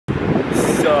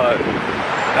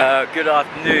Good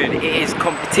afternoon. It is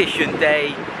competition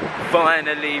day.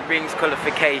 Finally, rings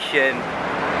qualification.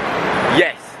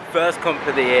 Yes, first comp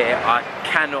of the year. I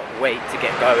cannot wait to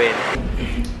get going.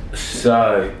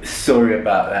 So, sorry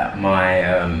about that. My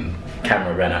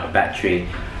camera ran out of battery.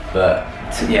 But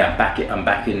yeah, I'm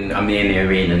in the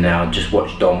arena now. Just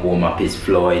watched Dom warm up his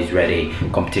floor. He's ready.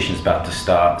 Competition's about to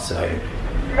start. So,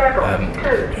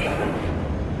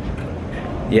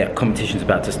 yeah, competition's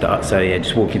about to start, so yeah,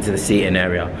 just walk into the seating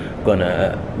area.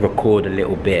 Gonna record a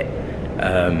little bit,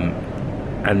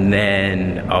 and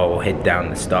then I'll head down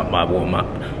and start my warm-up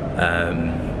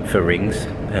for rings.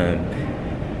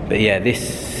 But yeah,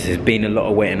 this has been a lot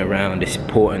of waiting around. It's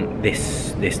important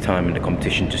this time in the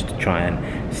competition just to try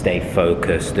and stay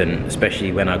focused, and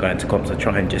especially when I go into comps, I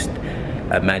try and just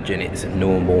imagine it's a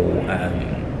normal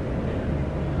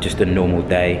just a normal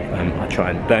day. I try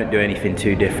and don't do anything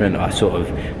too different. I sort of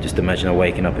just imagine I'm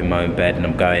waking up in my own bed and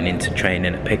I'm going into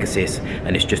training at Pegasus,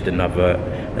 and it's just another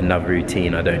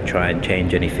routine. I don't try and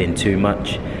change anything too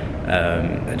much.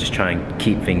 I just try and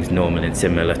keep things normal and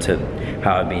similar to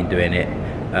how I've been doing it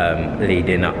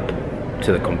leading up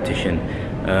to the competition.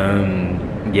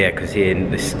 Yeah,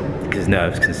 because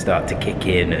nerves can start to kick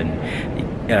in,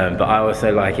 and but I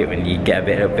also like it when you get a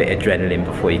bit of adrenaline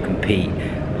before you compete.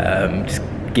 Just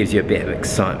gives you a bit of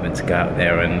excitement to go out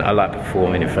there, and I like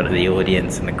performing in front of the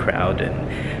audience and the crowd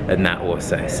and that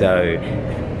also. So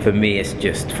for me, it's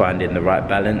just finding the right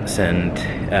balance, and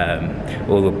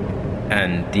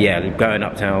yeah, going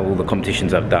up to all the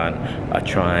competitions I've done, I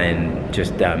try and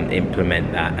just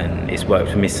implement that, and it's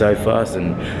worked for me so far,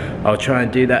 and I'll try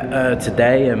and do that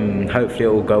today, and hopefully it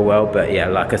will go well. But yeah,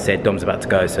 like I said, Dom's about to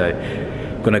go, so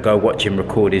I'm gonna go watch him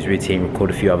record his routine, record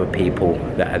a few other people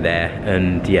that are there,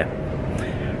 and yeah,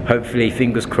 hopefully,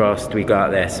 fingers crossed, we go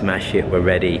out there, smash it, we're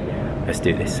ready. Let's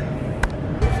do this.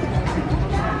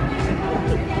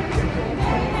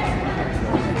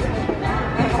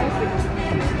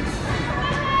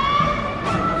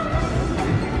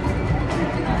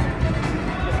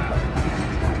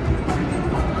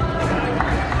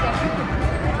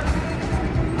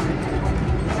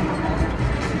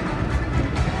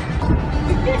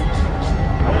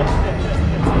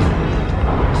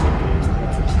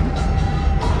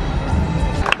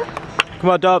 Come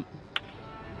on, Dom.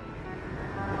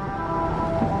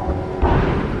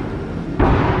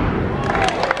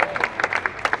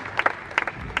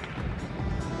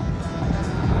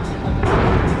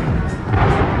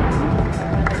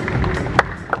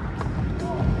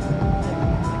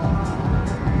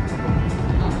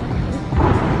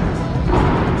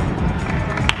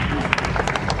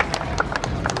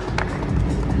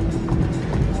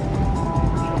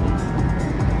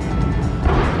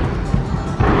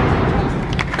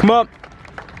 Come on.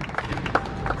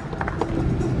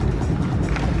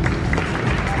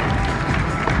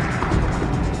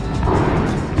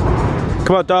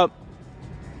 Come on, Dom.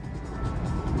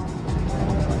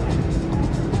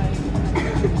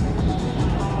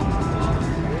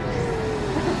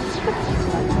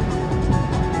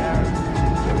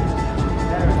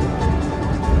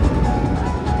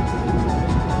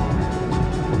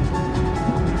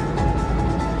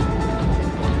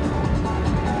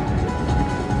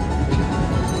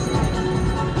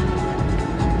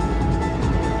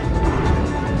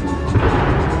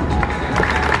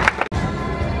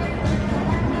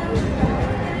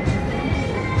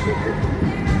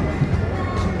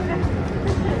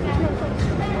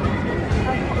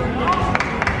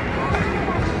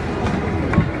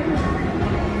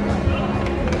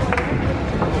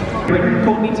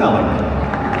 Courtney Tulloch.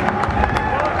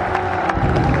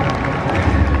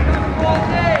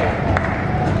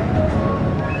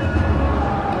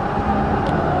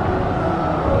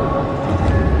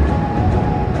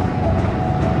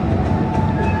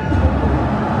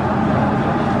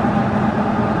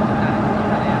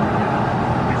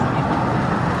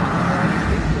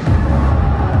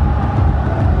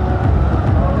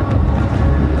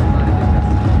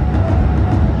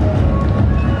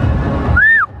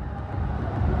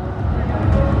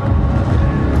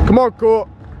 Come on, Court.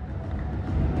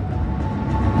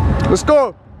 Let's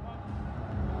go.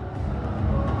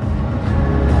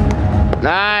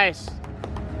 Nice.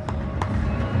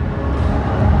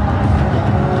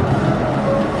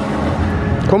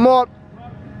 Come on.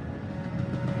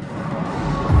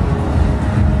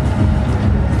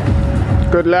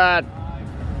 Good lad.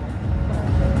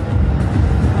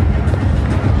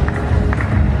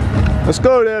 Let's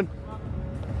go then.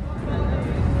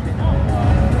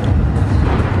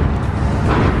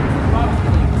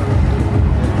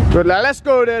 Good lad, let's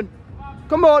go then.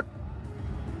 Come on.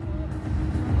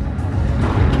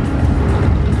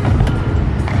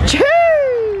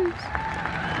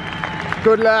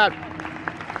 Good lad.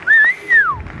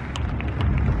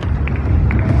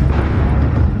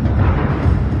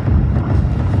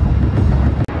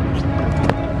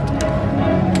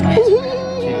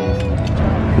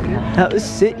 That was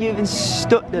sick, you even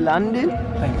stuck the landing.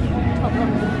 Thank you.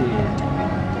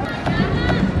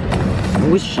 I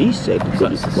wish she said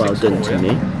well done to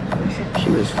me. She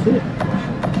was fit.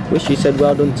 Wish she said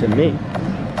well done to me.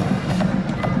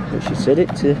 But she said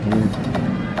it to him.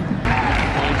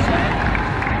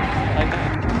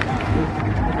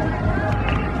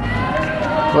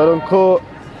 Well done, Court.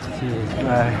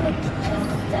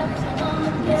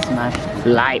 Smashed.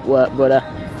 Light work, brother.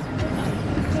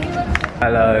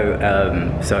 Hello,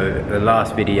 so the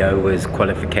last video was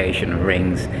qualification of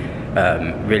rings.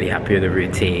 Really happy with the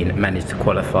routine, managed to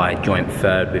qualify joint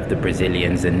third with the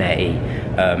Brazilians and Nettie,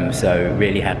 so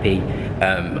really happy.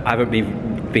 I haven't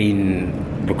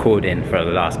been recording for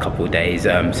the last couple of days,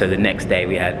 so the next day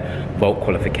we had vault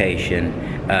qualification.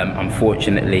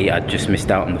 Unfortunately I just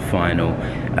missed out on the final.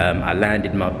 I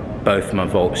landed both my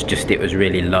vaults, just it was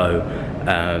really low,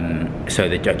 so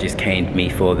the judges caned me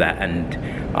for that, and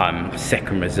I'm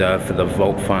second reserve for the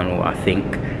vault final, I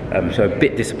think. So a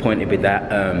bit disappointed with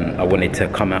that. I wanted to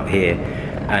come out here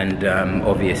and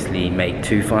obviously make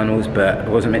 2 finals, but it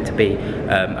wasn't meant to be.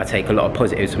 I take a lot of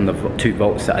positives from the 2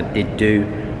 vaults that I did do,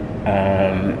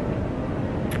 and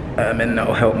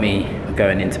that'll help me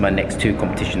going into my next 2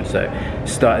 competitions. So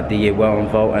started the year well on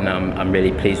vault, and I'm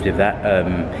really pleased with that.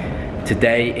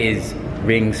 Today is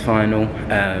rings final.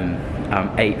 I'm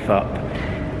 8th up,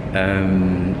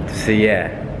 so yeah,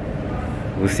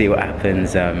 we'll see what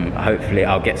happens. Hopefully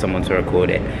I'll get someone to record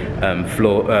it.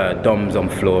 Dom's on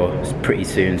floor pretty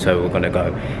soon, so we're gonna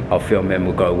go. I'll film him,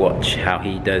 we'll go watch how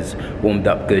he does. Warmed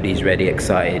up good, he's ready,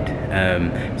 excited.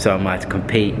 So am I to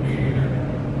compete.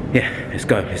 Yeah,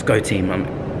 let's go team. I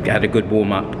had a good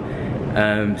warm up,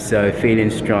 so feeling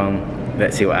strong.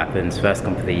 Let's see what happens. First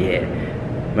comp of the year.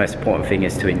 Most important thing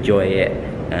is to enjoy it,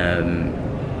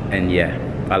 and yeah,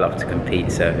 I love to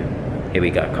compete, so here we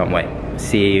go, can't wait.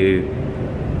 See you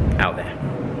out there.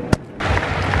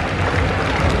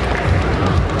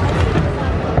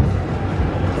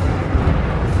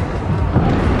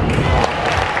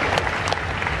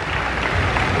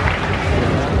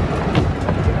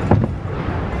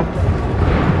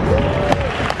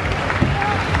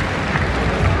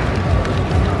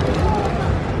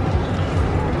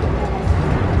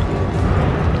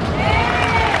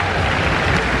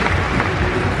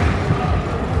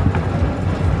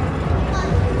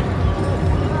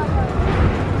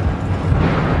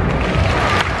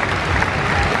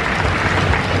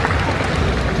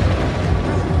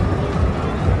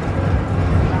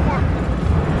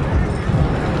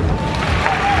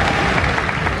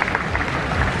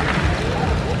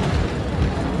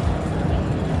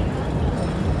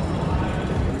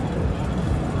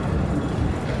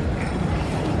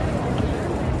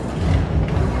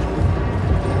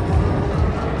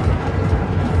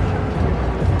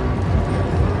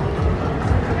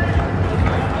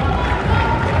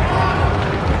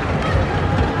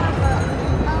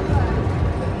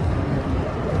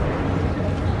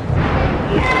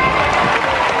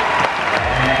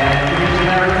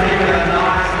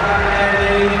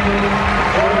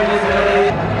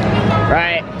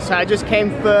 So I just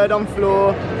came 3rd on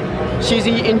floor. She's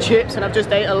eating chips and I've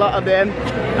just ate a lot of them.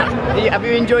 Have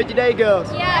you enjoyed your day, girls?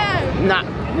 Yeah. Nah.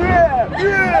 Yeah.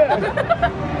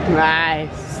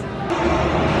 Nice.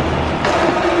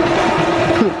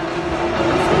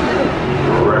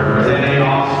 Representing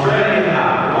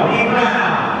Australia, Courtney.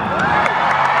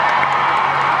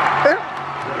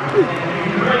 Representing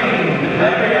Ukraine,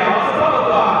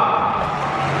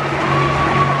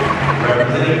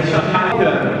 representing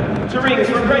China. To rings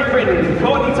from Great Britain,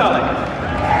 Courtney Tulloch.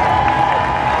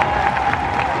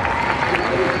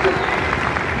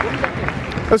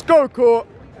 Let's go, Court.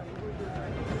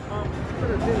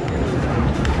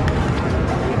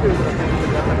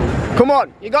 Come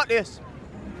on, you got this.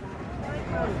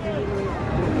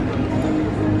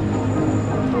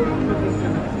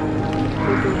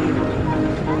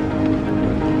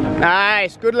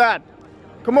 Nice, good lad.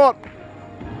 Come on.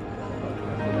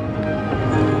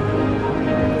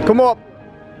 Come up.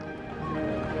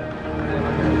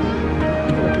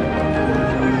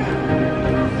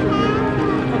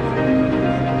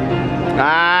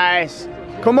 Nice.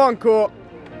 Come on, Court.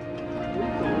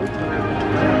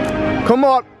 Come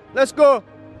on. Let's go.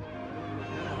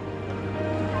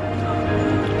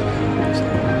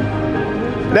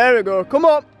 There we go. Come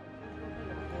on.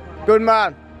 Good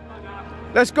man.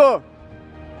 Let's go.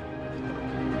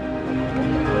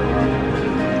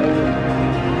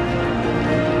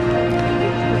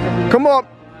 Come on.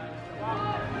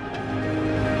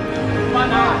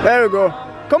 There we go.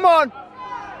 Come on.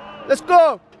 Let's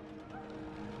go.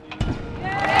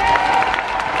 And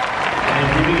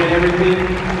giving it everything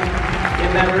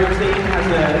in that routine has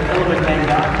an element named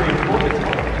after him for the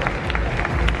top.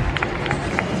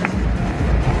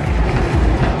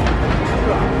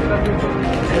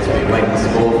 As we wait the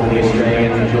score for the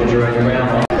Australian Georgia Road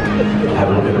round, we'll have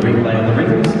a look at the replay on the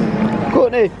rings.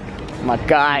 Courtney, my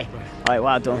guy. Alright,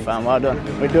 well done fam, well done.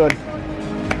 We're done.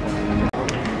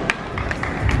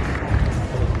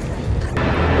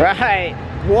 Right,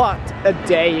 what a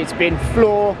day it's been.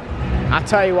 Floor, I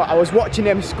tell you what, I was watching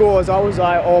them scores, I was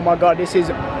like, oh my god, this is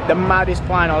the maddest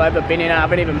final I've ever been in. I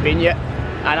haven't even been yet.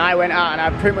 And I went out and I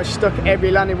pretty much stuck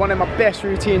every landing. One of my best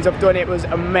routines I've done. It was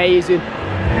amazing.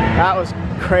 That was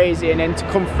crazy. And then to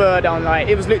come third on, like,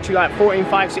 it was literally like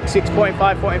 14.5, 6,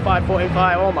 6.5, 45,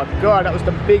 45. Oh my god, that was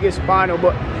the biggest final.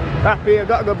 But happy, I've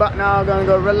got to go back now. I'm going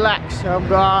to go relax. I've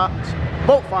got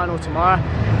boat final tomorrow.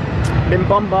 Been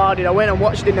bombarded. I went and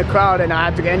watched in the crowd and I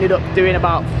ended up doing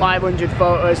about 500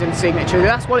 photos and signatures.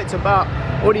 That's what it's about.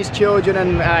 All these children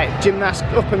and gymnasts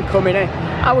up and coming in.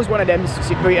 I was one of them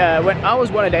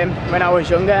when I was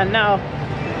younger, and now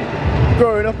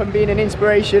growing up and being an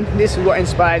inspiration, this is what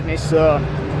inspires me. So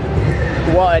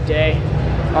what a day.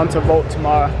 On to vote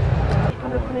tomorrow.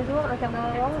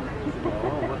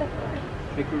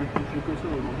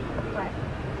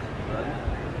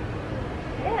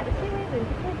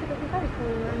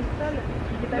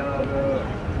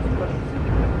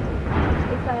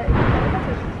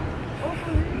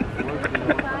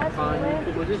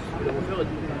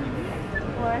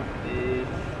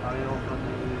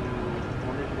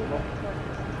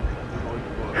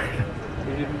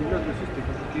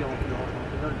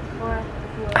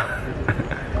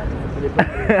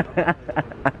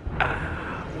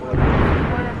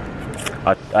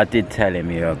 I did tell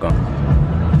him you were gone.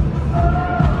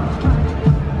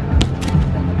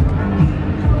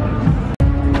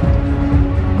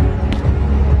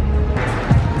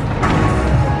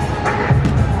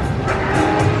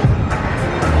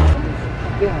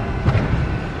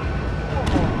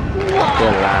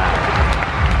 Good lad.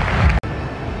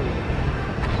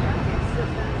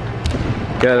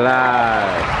 Good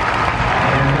lad.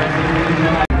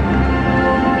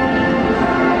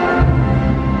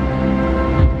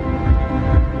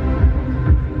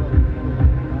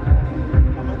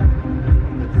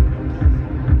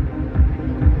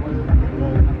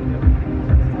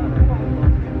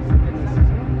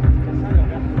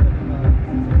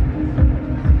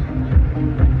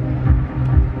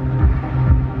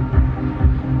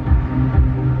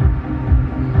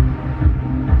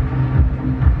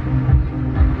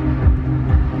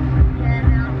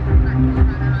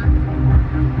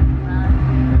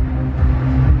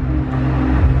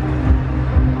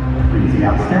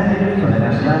 Outstanding for the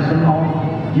national anthem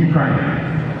of Ukraine.